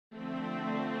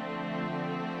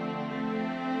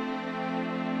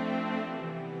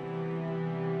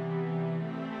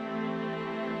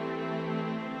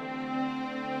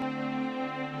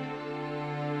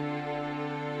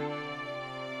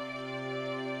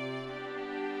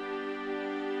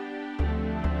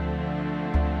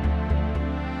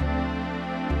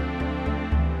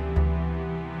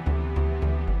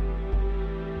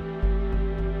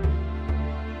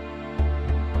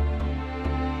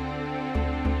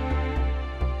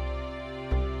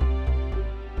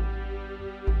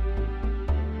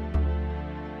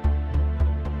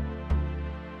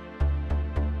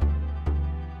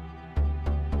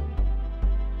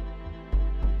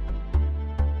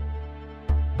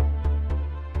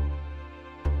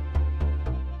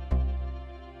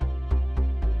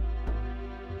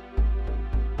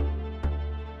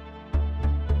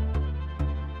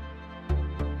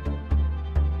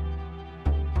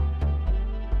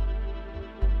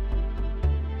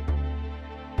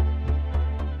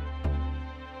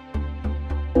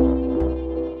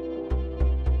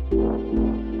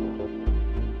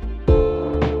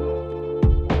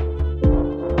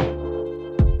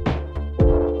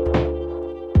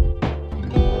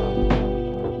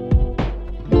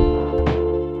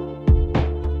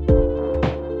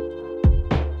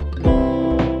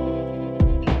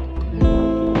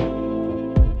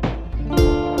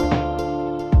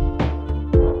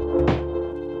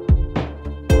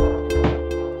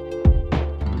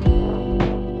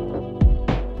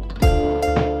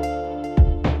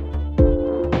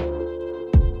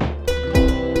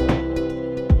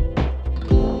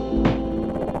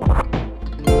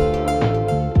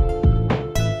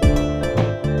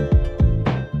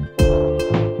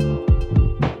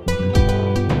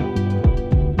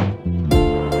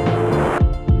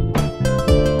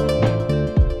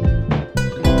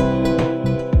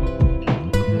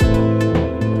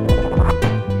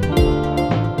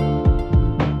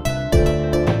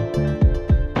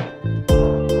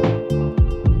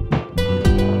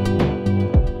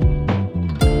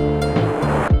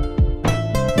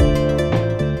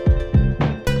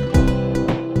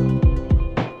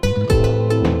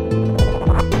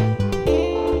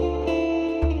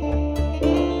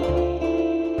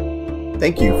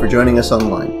Thank you for joining us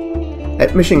online.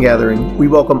 At Missiongathering, we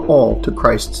welcome all to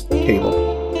Christ's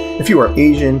table. If you are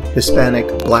Asian, Hispanic,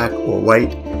 Black, or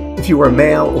white, if you are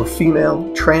male or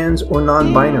female, trans or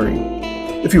non-binary,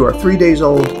 if you are 3 days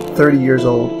old, 30 years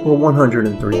old, or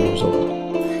 103 years old,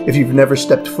 if you've never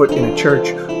stepped foot in a church,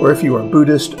 or if you are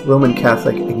Buddhist, Roman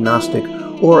Catholic, agnostic,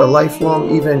 or a lifelong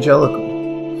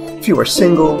evangelical, if you are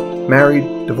single,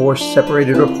 married, divorced,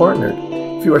 separated, or partnered,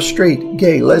 if you are straight,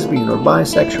 gay, lesbian, or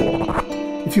bisexual,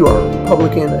 if you are a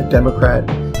Republican, a Democrat,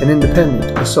 an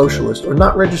independent, a socialist, or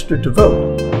not registered to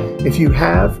vote, if you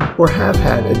have or have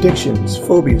had addictions,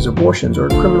 phobias, abortions, or a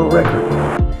criminal record,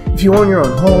 if you own your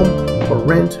own home or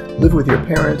rent, live with your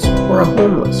parents, or are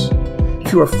homeless,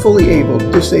 if you are fully able,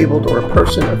 disabled, or a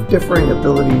person of differing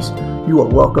abilities, you are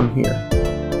welcome here.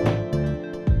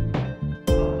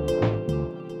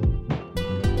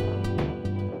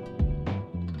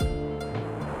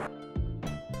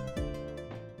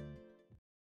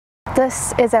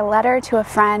 This is a letter to a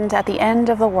friend at the end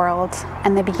of the world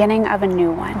and the beginning of a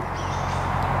new one.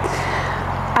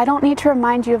 I don't need to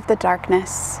remind you of the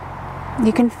darkness.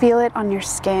 You can feel it on your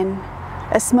skin.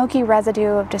 A smoky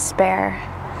residue of despair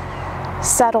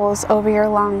settles over your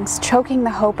lungs, choking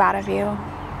the hope out of you.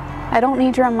 I don't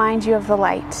need to remind you of the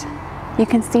light. You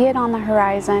can see it on the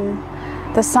horizon,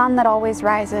 the sun that always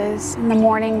rises, and the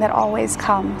morning that always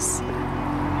comes.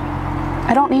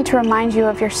 I don't need to remind you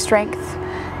of your strength,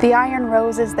 the iron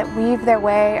roses that weave their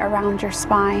way around your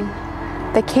spine,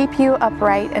 that keep you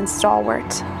upright and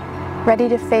stalwart, ready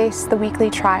to face the weekly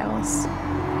trials.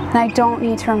 And I don't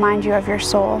need to remind you of your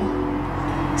soul,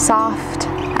 soft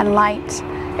and light,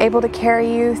 able to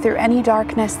carry you through any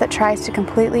darkness that tries to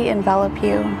completely envelop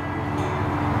you.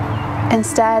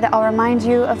 Instead, I'll remind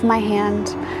you of my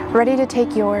hand, ready to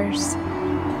take yours.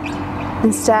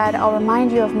 Instead, I'll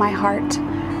remind you of my heart,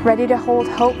 ready to hold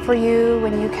hope for you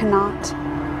when you cannot.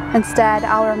 Instead,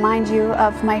 I'll remind you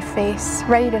of my face,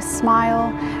 ready to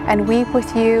smile and weep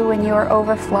with you when you are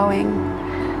overflowing.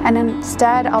 And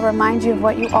instead, I'll remind you of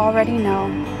what you already know.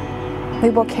 We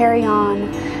will carry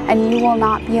on, and you will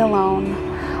not be alone.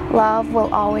 Love will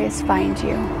always find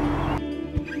you.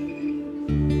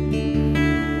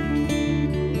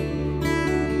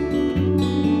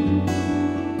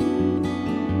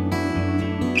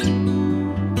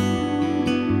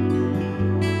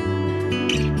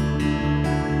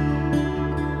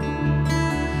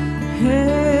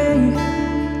 Hey,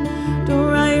 don't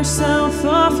write yourself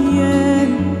off yet.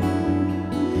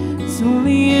 It's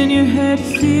only in your head to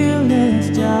feel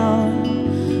left out,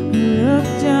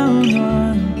 looked down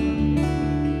on.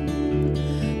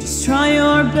 Just try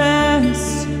your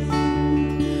best,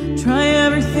 try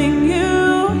everything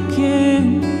you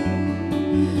can.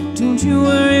 Don't you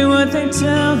worry what they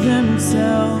tell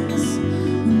themselves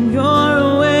when you're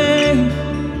away.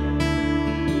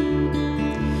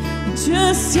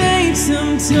 Just take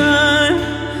some time,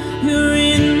 you're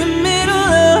in the middle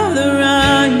of the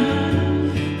ride,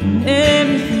 and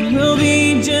everything will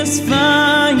be just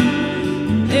fine,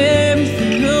 and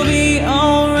everything will be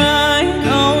alright,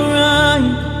 alright.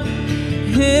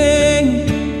 Hey,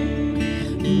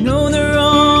 you know they're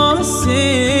all the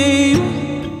same,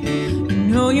 you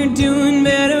know you're doing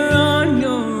better on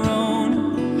your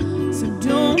own, so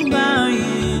don't buy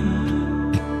in.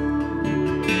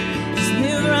 Just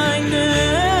live right now,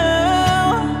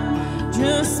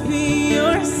 just be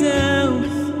yourself.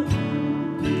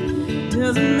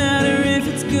 Doesn't matter if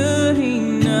it's good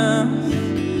enough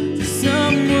for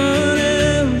someone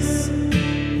else.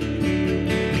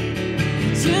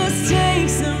 Just take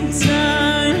some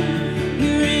time,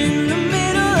 you're in the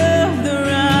middle of the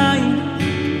ride,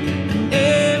 and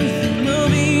everything will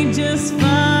be just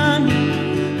fine,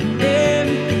 and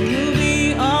everything will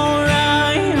be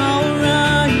alright,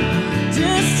 alright.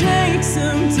 Just take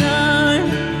some time,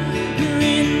 you're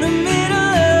in the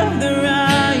middle of the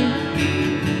ride,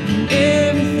 and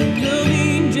everything will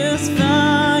be just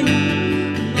fine,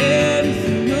 and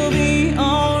everything will be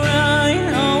alright,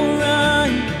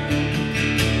 alright.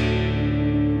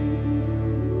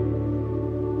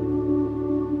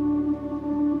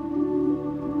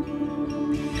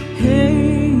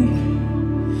 Hey,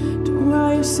 don't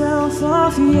write yourself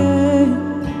off yet.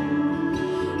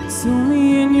 It's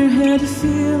only in your head to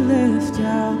feel left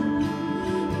out,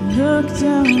 looked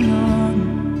down on.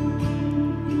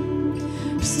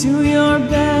 Just do your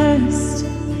best,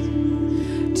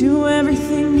 do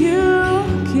everything you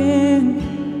can.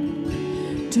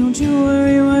 Don't you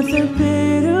worry what their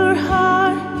bitter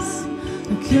hearts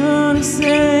are gonna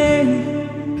say.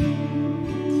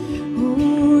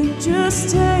 Oh, just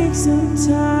take some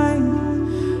time,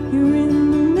 you're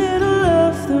in the middle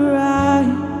of the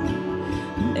ride,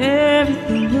 and everything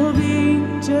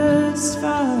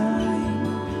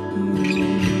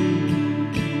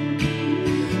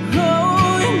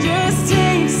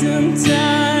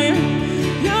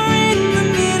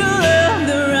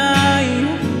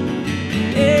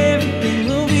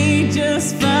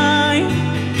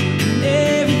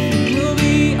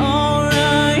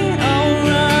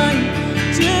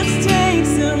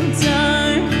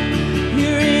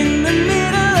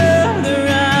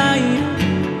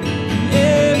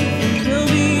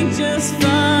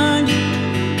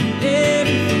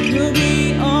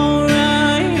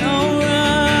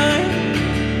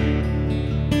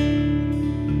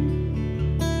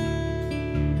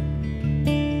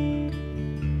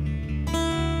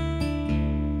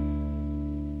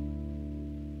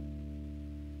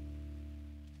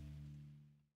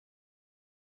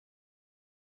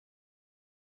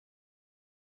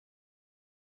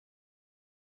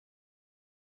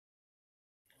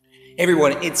Hey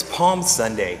everyone, it's Palm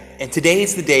Sunday, and today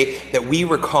is the day that we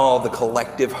recall the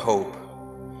collective hope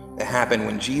that happened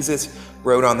when Jesus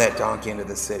rode on that donkey into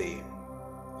the city.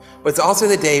 But it's also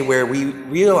the day where we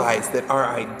realize that our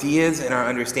ideas and our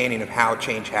understanding of how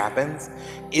change happens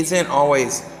isn't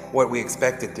always what we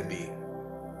expect it to be.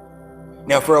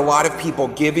 Now, for a lot of people,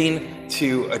 giving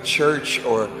to a church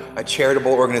or a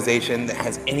charitable organization that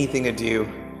has anything to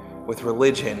do with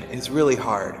religion is really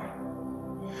hard.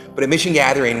 But at Mission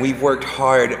Gathering, we've worked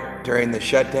hard during the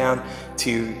shutdown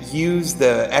to use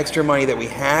the extra money that we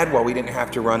had while we didn't have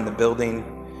to run the building,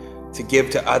 to give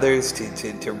to others,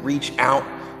 to reach out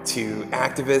to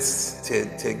activists,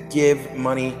 to give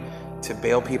money to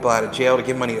bail people out of jail, to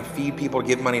give money to feed people, to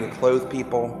give money to clothe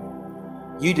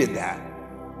people. You did that.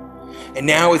 And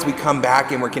now as we come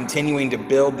back and we're continuing to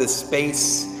build this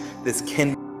space, this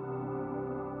kindred,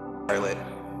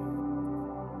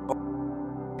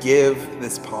 give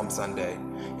this Palm Sunday.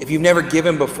 If you've never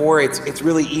given before, it's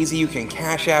really easy. You can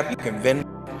Cash App, you can Venmo,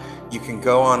 you can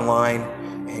go online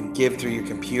and give through your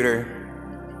computer,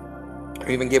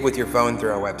 or even give with your phone through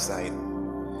our website.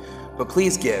 But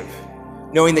please give,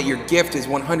 knowing that your gift is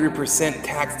 100%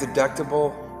 tax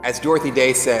deductible. As Dorothy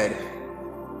Day said,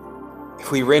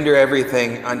 if we render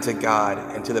everything unto God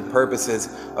and to the purposes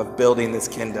of building this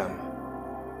kingdom,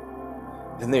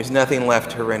 then there's nothing left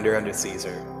to render unto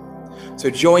Caesar. So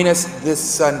join us this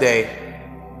Sunday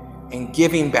in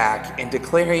giving back and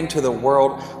declaring to the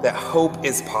world that hope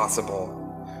is possible,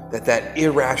 that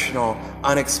irrational,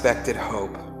 unexpected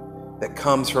hope that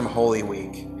comes from Holy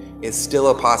Week is still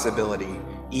a possibility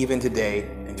even today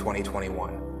in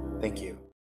 2021. Thank you.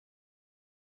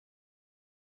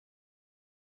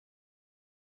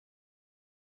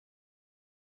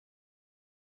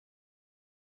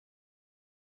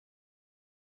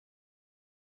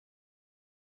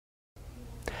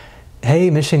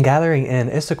 Hey, Mission Gathering in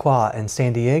Issaquah and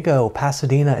San Diego,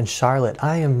 Pasadena and Charlotte.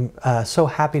 I am so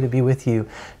happy to be with you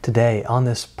today on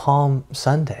this Palm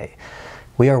Sunday.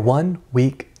 We are 1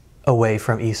 week away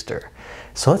from Easter.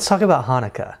 So let's talk about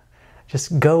Hanukkah.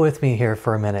 Just go with me here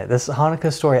for a minute. This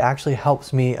Hanukkah story actually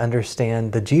helps me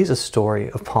understand the Jesus story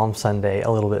of Palm Sunday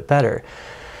a little bit better.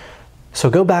 So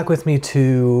go back with me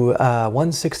to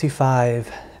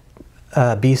 165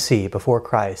 BC, before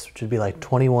Christ, which would be like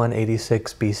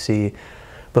 2186 BC,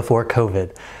 before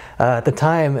COVID. At the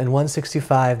time, in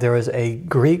 165, there was a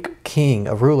Greek king,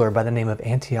 a ruler by the name of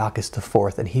Antiochus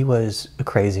IV, and he was a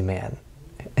crazy man.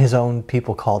 His own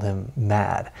people called him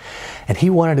mad. And he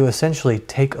wanted to essentially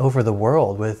take over the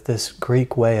world with this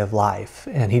Greek way of life,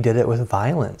 and he did it with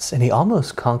violence, and he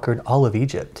almost conquered all of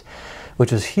Egypt,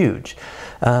 which was huge.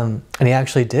 And he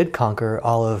actually did conquer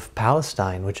all of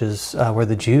Palestine, which is where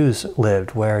the Jews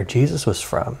lived, where Jesus was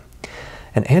from.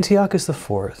 And Antiochus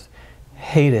IV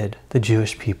hated the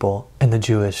Jewish people and the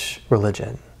Jewish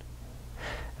religion.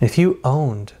 And if you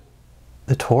owned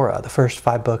the Torah, the first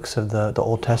 5 books of the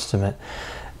Old Testament,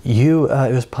 it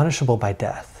was punishable by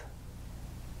death.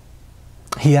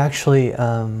 He actually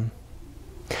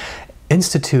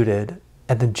instituted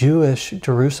at the Jewish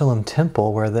Jerusalem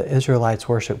temple where the Israelites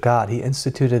worship God, he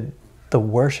instituted the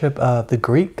worship of the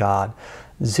Greek god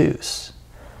Zeus.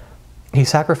 He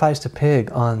sacrificed a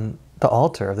pig on the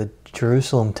altar of the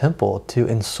Jerusalem temple to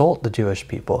insult the Jewish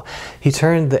people. He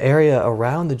turned the area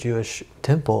around the Jewish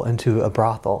temple into a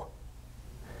brothel.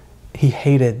 He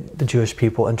hated the Jewish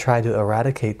people and tried to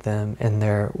eradicate them in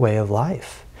their way of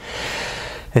life.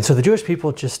 And so the Jewish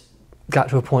people just got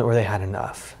to a point where they had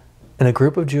enough. And a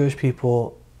group of Jewish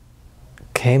people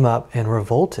came up and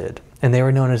revolted, and they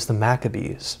were known as the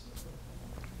Maccabees.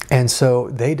 And so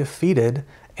they defeated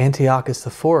Antiochus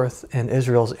IV and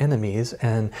Israel's enemies,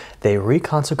 and they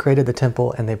reconsecrated the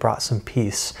temple, and they brought some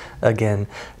peace again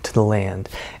to the land.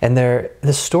 And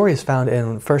this story is found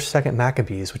in 1st, 2nd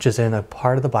Maccabees, which is in a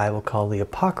part of the Bible called the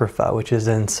Apocrypha, which is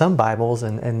in some Bibles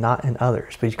and not in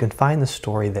others, but you can find the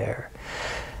story there.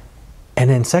 And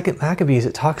in 2nd Maccabees,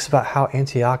 it talks about how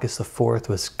Antiochus IV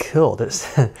was killed. It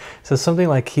says something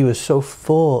like he was so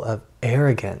full of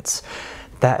arrogance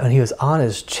that when he was on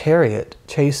his chariot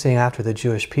chasing after the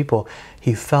Jewish people,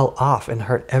 he fell off and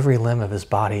hurt every limb of his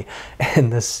body,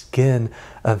 and the skin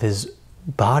of his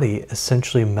body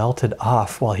essentially melted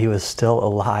off while he was still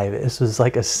alive. This was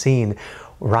like a scene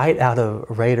right out of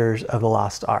Raiders of the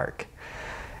Lost Ark.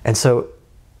 And so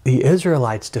the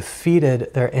Israelites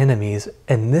defeated their enemies,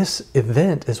 and this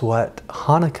event is what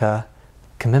Hanukkah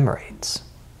commemorates.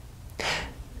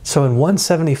 So in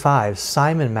 175,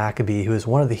 Simon Maccabee, who is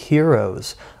one of the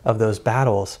heroes of those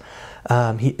battles,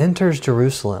 he enters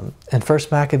Jerusalem. And 1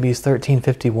 Maccabees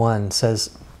 13:51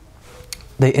 says,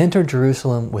 They entered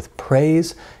Jerusalem with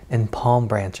praise and palm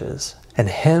branches and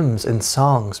hymns and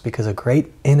songs because a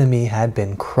great enemy had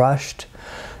been crushed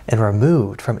and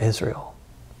removed from Israel.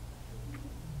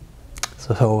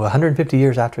 So 150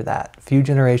 years after that, a few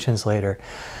generations later,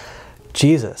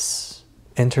 Jesus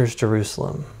enters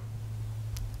Jerusalem.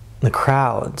 The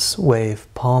crowds wave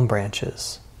palm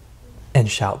branches and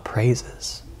shout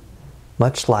praises,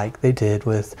 much like they did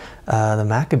with the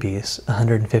Maccabees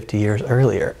 150 years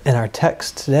earlier. And our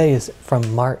text today is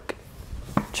from Mark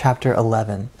chapter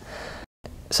 11.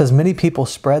 It says, "Many people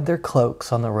spread their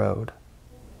cloaks on the road,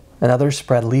 and others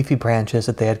spread leafy branches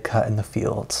that they had cut in the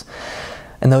fields.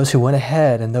 And those who went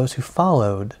ahead and those who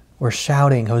followed were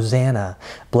shouting, 'Hosanna!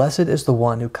 Blessed is the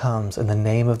one who comes in the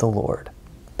name of the Lord.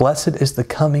 Blessed is the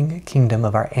coming kingdom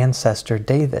of our ancestor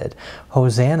David.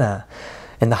 Hosanna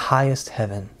in the highest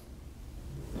heaven.'"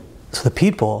 So the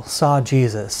people saw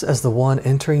Jesus as the one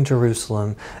entering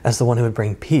Jerusalem, as the one who would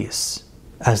bring peace,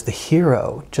 as the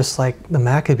hero, just like the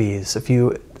Maccabees a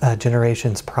few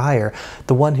generations prior,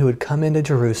 the one who would come into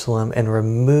Jerusalem and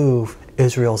remove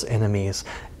Israel's enemies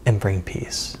and bring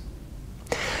peace.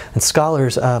 And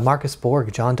scholars, Marcus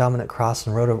Borg, John Dominic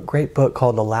Crossan, wrote a great book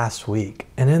called The Last Week.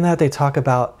 And in that they talk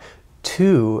about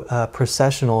two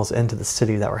processionals into the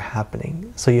city that were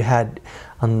happening. So you had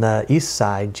on the east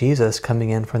side, Jesus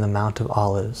coming in from the Mount of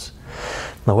Olives.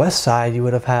 On the west side, you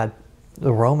would have had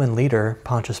the Roman leader,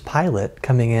 Pontius Pilate,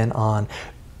 coming in on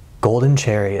golden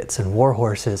chariots and war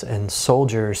horses and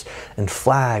soldiers and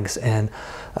flags and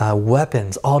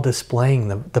weapons, all displaying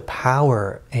the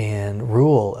power and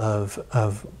rule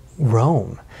of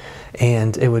Rome.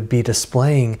 And it would be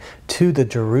displaying to the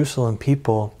Jerusalem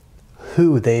people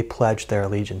who they pledged their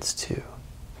allegiance to,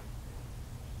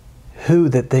 who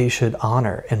that they should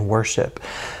honor and worship.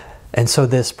 And so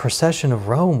this procession of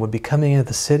Rome would be coming into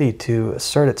the city to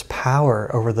assert its power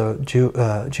over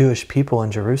the Jewish people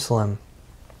in Jerusalem,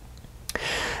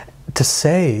 to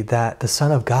say that the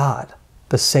Son of God,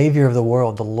 the Savior of the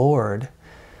world, the Lord,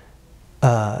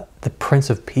 the Prince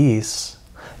of Peace,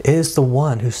 is the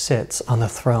one who sits on the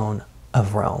throne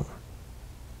of Rome.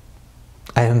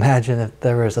 I imagine if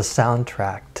there was a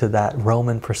soundtrack to that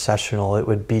Roman processional, it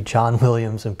would be John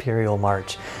Williams' Imperial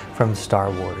March from Star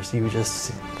Wars. You would just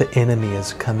see the enemy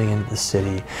is coming into the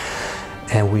city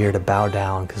and we are to bow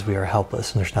down because we are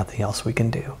helpless and there's nothing else we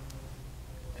can do.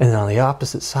 And then on the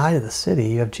opposite side of the city,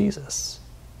 you have Jesus.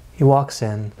 He walks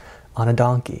in on a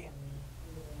donkey.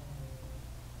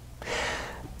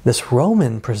 This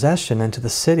Roman procession into the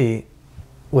city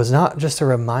was not just a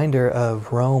reminder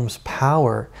of Rome's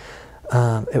power,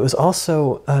 it was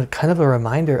also kind of a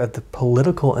reminder of the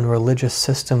political and religious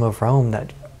system of Rome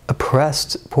that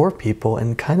oppressed poor people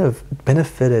and kind of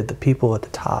benefited the people at the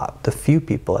top, the few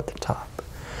people at the top.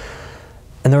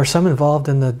 And there were some involved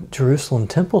in the Jerusalem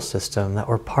temple system that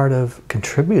were part of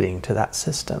contributing to that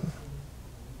system.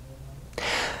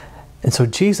 And so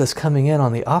Jesus coming in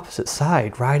on the opposite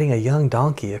side, riding a young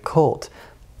donkey, a colt,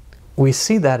 we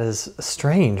see that as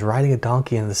strange, riding a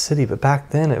donkey in the city, but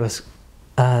back then it was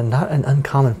not an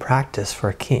uncommon practice for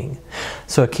a king.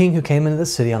 So a king who came into the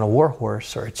city on a war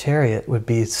horse or a chariot would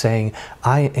be saying,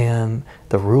 "I am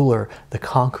the ruler, the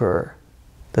conqueror,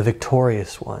 the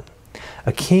victorious one."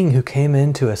 A king who came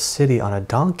into a city on a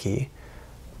donkey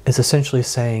is essentially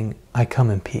saying, "I come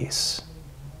in peace."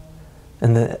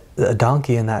 And the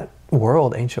donkey in that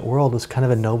world, ancient world, was kind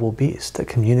of a noble beast that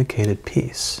communicated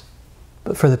peace.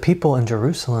 But for the people in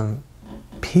Jerusalem,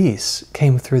 peace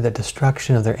came through the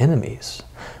destruction of their enemies,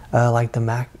 like the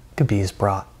Maccabees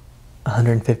brought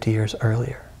 150 years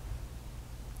earlier.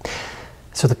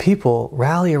 So the people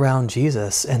rally around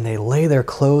Jesus and they lay their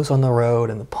clothes on the road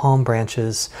and the palm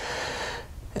branches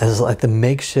as like the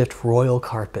makeshift royal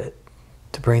carpet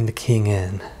to bring the king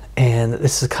in. And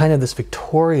this is kind of this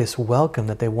victorious welcome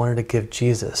that they wanted to give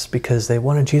Jesus, because they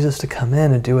wanted Jesus to come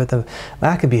in and do what the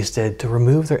Maccabees did, to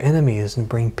remove their enemies and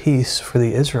bring peace for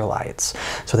the Israelites.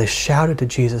 So they shouted to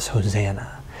Jesus,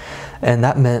 "Hosanna." And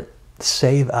that meant,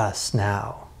 "Save us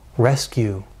now.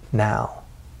 Rescue now."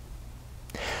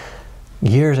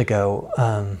 Years ago,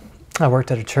 I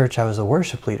worked at a church. I was a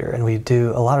worship leader, and we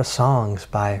do a lot of songs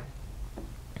by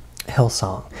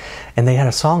Hillsong. And they had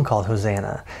a song called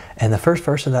Hosanna. And the first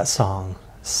verse of that song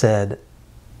said,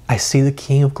 "I see the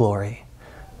King of Glory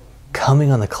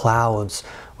coming on the clouds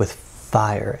with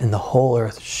fire, and the whole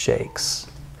earth shakes."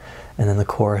 And then the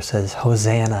chorus says,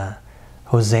 "Hosanna,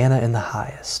 Hosanna in the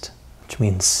highest," which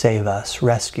means save us,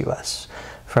 rescue us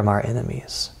from our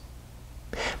enemies.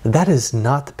 But that is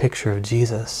not the picture of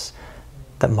Jesus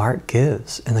that Mark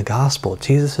gives in the gospel.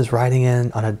 Jesus is riding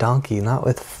in on a donkey, not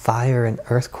with fire and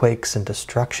earthquakes and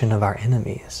destruction of our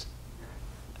enemies.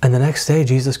 And the next day,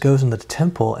 Jesus goes into the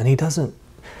temple, and he doesn't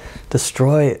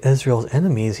destroy Israel's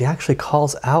enemies. He actually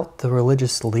calls out the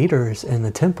religious leaders in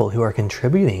the temple who are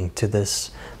contributing to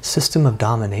this system of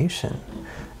domination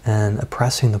and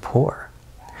oppressing the poor.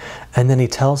 And then he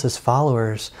tells his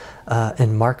followers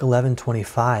in Mark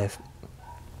 11:25,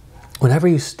 whenever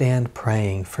you stand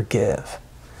praying, forgive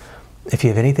if you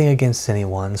have anything against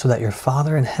anyone, so that your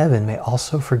Father in heaven may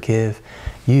also forgive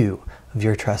you of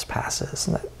your trespasses.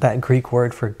 And that Greek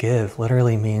word forgive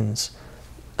literally means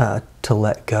to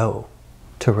let go,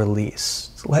 to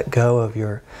release, to let go of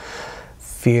your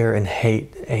fear and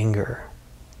hate, anger,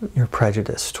 your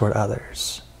prejudice toward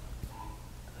others.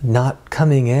 Not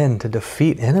coming in to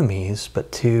defeat enemies,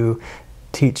 but to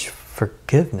teach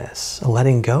forgiveness,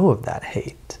 letting go of that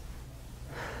hate.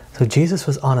 So Jesus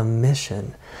was on a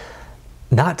mission,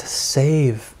 not to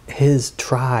save his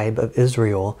tribe of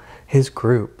Israel, his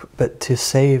group, but to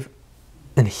save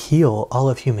and heal all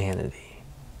of humanity,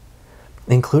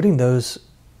 including those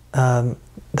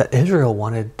that Israel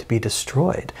wanted to be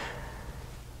destroyed.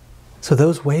 So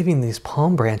those waving these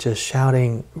palm branches,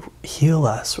 shouting, heal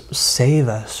us, save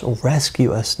us,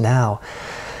 rescue us now.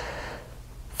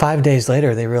 5 days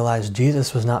later, they realized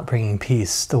Jesus was not bringing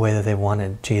peace the way that they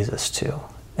wanted Jesus to.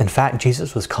 In fact,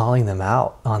 Jesus was calling them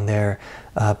out on their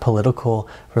political,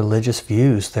 religious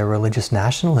views, their religious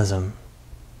nationalism.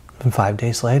 And 5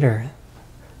 days later,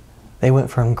 they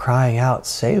went from crying out,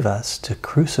 save us, to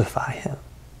crucify him.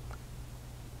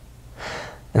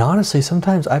 And honestly,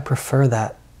 sometimes I prefer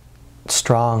that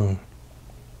strong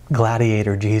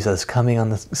gladiator Jesus coming on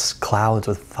the clouds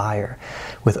with fire,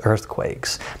 with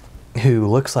earthquakes, who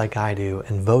looks like I do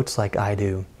and votes like I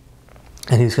do.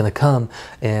 And he's going to come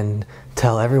and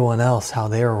tell everyone else how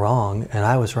they're wrong and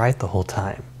I was right the whole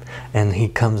time. And he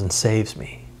comes and saves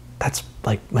me. That's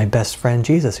like my best friend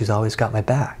Jesus, who's always got my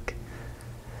back.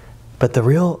 But the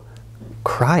real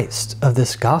Christ of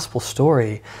this gospel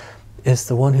story is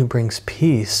the one who brings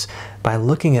peace by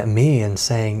looking at me and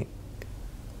saying,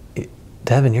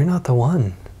 Devin, you're not the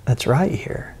one that's right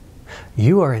here.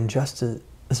 You are in just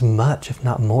as much, if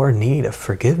not more, need of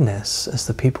forgiveness as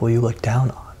the people you look down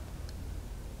on.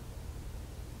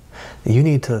 You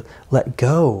need to let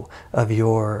go of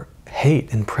your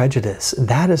hate and prejudice.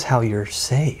 That is how you're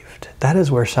saved. That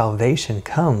is where salvation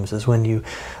comes, is when you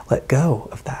let go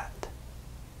of that.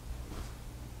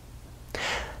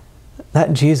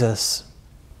 That Jesus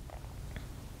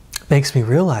makes me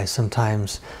realize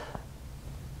sometimes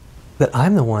that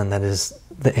I'm the one that is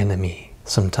the enemy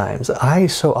sometimes. I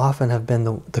so often have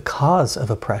been the cause of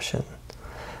oppression.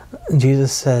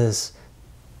 Jesus says,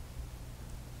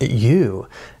 you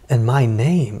in my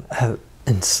name have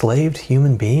enslaved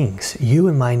human beings. You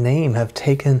in my name have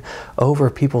taken over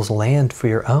people's land for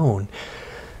your own.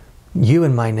 You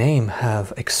in my name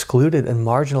have excluded and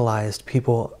marginalized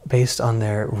people based on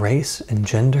their race and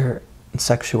gender and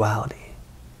sexuality.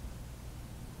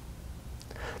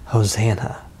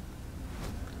 Hosanna.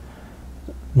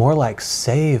 More like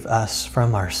save us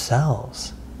from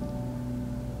ourselves.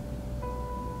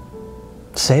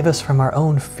 Save us from our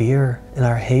own fear and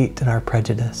our hate and our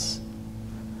prejudice.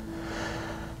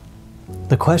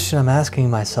 The question I'm asking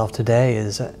myself today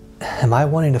is, am I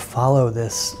wanting to follow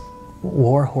this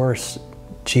war horse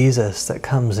Jesus that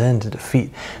comes in to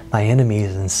defeat my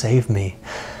enemies and save me?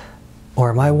 Or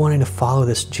am I wanting to follow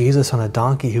this Jesus on a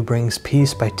donkey who brings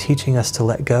peace by teaching us to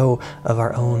let go of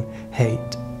our own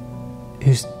hate?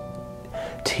 Who's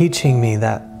teaching me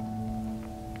that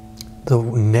the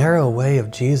narrow way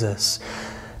of Jesus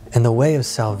and the way of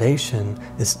salvation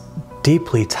is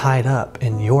deeply tied up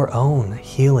in your own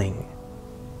healing.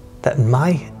 That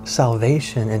my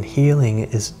salvation and healing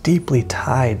is deeply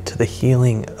tied to the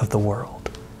healing of the world,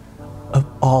 of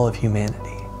all of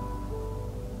humanity.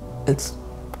 It's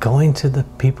going to the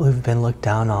people who've been looked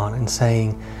down on and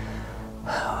saying,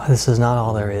 this is not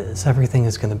all there is. Everything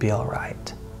is going to be all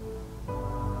right.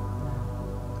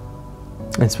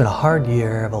 It's been a hard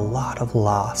year of a lot of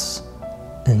loss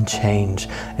and change,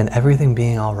 and everything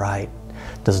being all right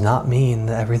does not mean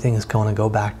that everything is going to go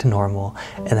back to normal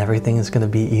and everything is going to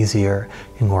be easier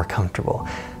and more comfortable.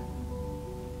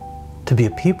 To be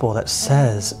a people that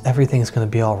says everything is going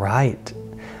to be all right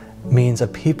means a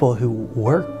people who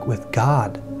work with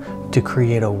God to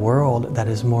create a world that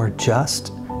is more just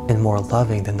and more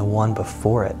loving than the one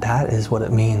before it. That is what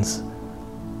it means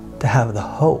to have the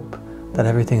hope that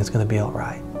everything is going to be all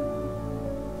right.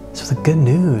 So the good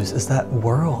news is that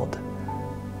world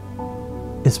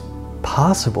is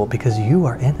possible because you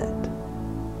are in it.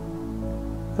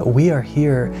 That we are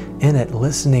here in it,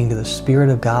 listening to the Spirit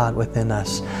of God within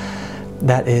us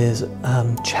that is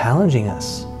challenging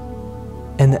us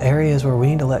and the areas where we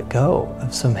need to let go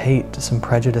of some hate, some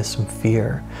prejudice, some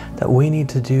fear, that we need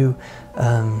to do,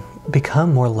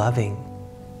 become more loving.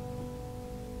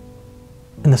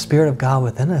 And the Spirit of God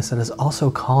within us that is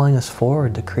also calling us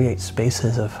forward to create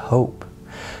spaces of hope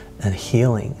and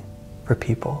healing for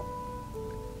people.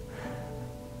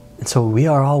 And so we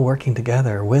are all working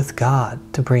together with God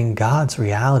to bring God's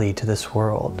reality to this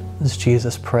world. As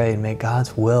Jesus prayed, may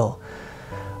God's will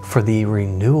for the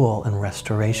renewal and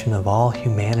restoration of all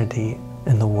humanity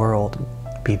in the world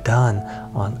be done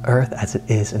on earth as it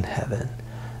is in heaven.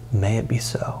 May it be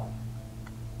so.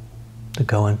 To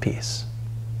go in peace.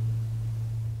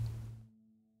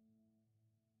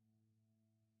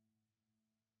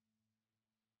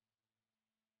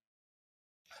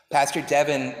 Pastor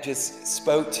Devin just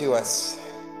spoke to us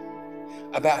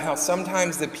about how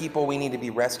sometimes the people we need to be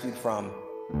rescued from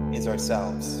is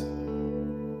ourselves.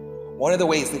 One of the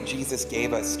ways that Jesus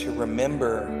gave us to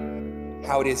remember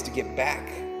how it is to get back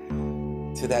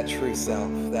to that true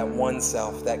self, that one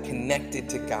self, that connected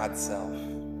to God's self,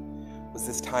 was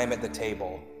this time at the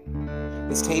table.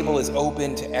 This table is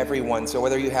open to everyone, so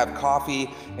whether you have coffee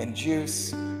and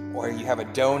juice, or you have a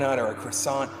donut or a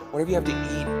croissant, whatever you have to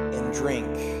eat and drink,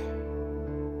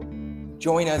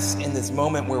 join us in this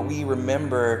moment where we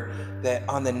remember that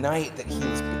on the night that he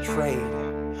was betrayed,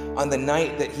 on the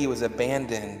night that he was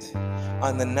abandoned,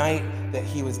 on the night that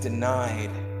he was denied,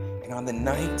 and on the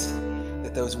night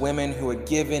that those women who had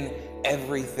given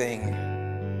everything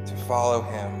to follow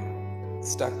him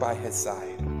stuck by his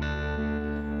side,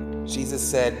 Jesus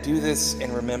said, "Do this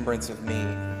in remembrance of me,"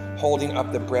 holding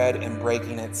up the bread and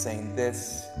breaking it, saying,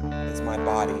 "This is my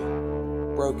body,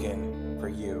 broken for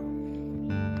you."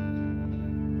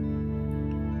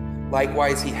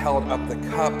 Likewise, he held up the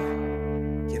cup,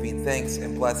 giving thanks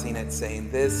and blessing it, saying,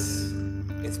 "This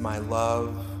is my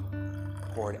love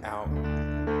poured out for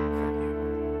you."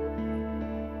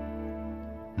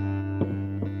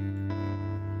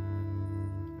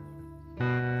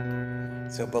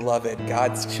 So, beloved,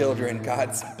 God's children,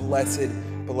 God's blessed,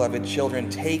 beloved children,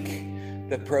 take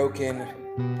the broken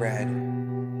bread,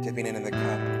 dipping it in the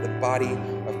cup, the body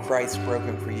of Christ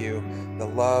broken for you, the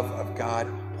love of God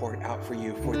poured out for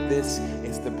you. For this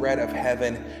is the bread of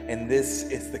heaven, and this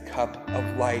is the cup of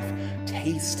life.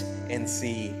 Taste and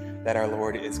see that our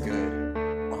Lord is good.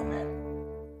 Amen.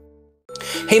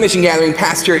 Hey, Mission Gathering,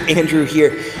 Pastor Andrew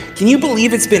here. Can you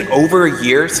believe it's been over a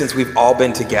year since we've all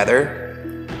been together?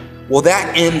 Well,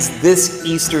 that ends this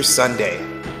Easter Sunday.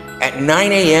 At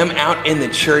 9 a.m. out in the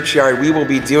churchyard, we will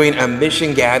be doing a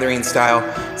Mission Gathering style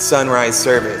sunrise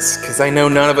service, because I know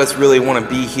none of us really want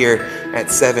to be here at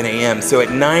 7 a.m. So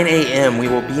at 9 a.m. we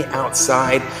will be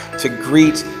outside to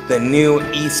greet the new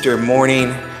Easter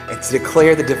morning and to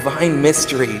declare the divine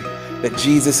mystery that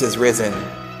Jesus is risen.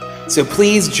 So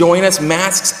please join us.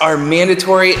 Masks are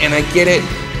mandatory, and I get it.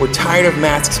 We're tired of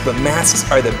masks, but masks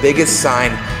are the biggest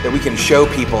sign that we can show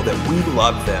people that we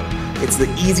love them. It's the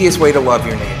easiest way to love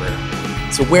your neighbor.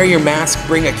 So wear your mask,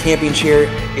 bring a camping chair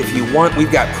if you want.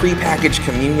 We've got pre-packaged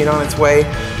communion on its way.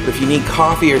 But if you need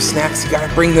coffee or snacks, you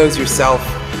gotta bring those yourself,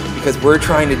 because we're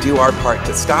trying to do our part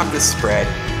to stop this spread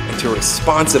and to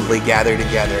responsibly gather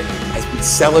together as we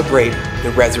celebrate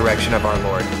the resurrection of our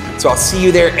Lord. So I'll see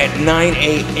you there at 9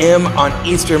 a.m. on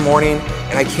Easter morning,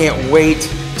 and I can't wait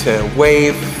to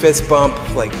wave, fist bump,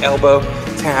 like elbow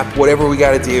tap, whatever we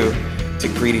gotta do to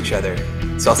greet each other.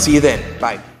 So I'll see you then.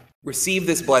 Bye. Receive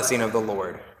this blessing of the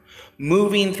Lord.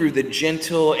 Moving through the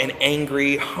gentle and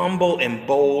angry, humble and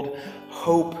bold,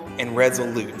 hope and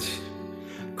resolute,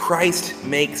 Christ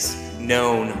makes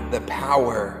known the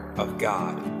power of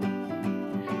God.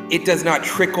 It does not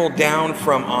trickle down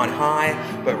from on high,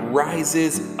 but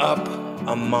rises up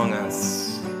among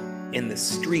us in the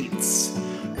streets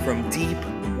from deep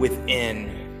within.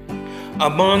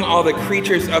 Among all the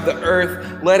creatures of the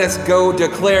earth, let us go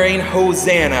declaring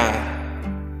Hosanna.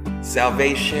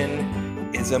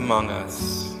 Salvation is among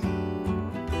us.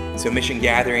 So Mission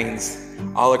Gatherings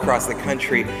all across the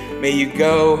country, may you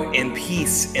go in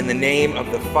peace in the name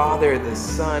of the Father, the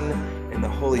Son, and the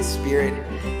Holy Spirit,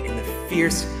 in the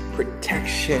fierce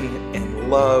protection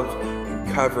and love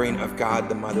and covering of God,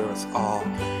 the Mother of us all.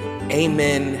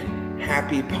 Amen.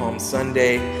 Happy Palm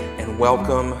Sunday, and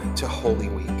welcome to Holy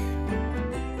Week.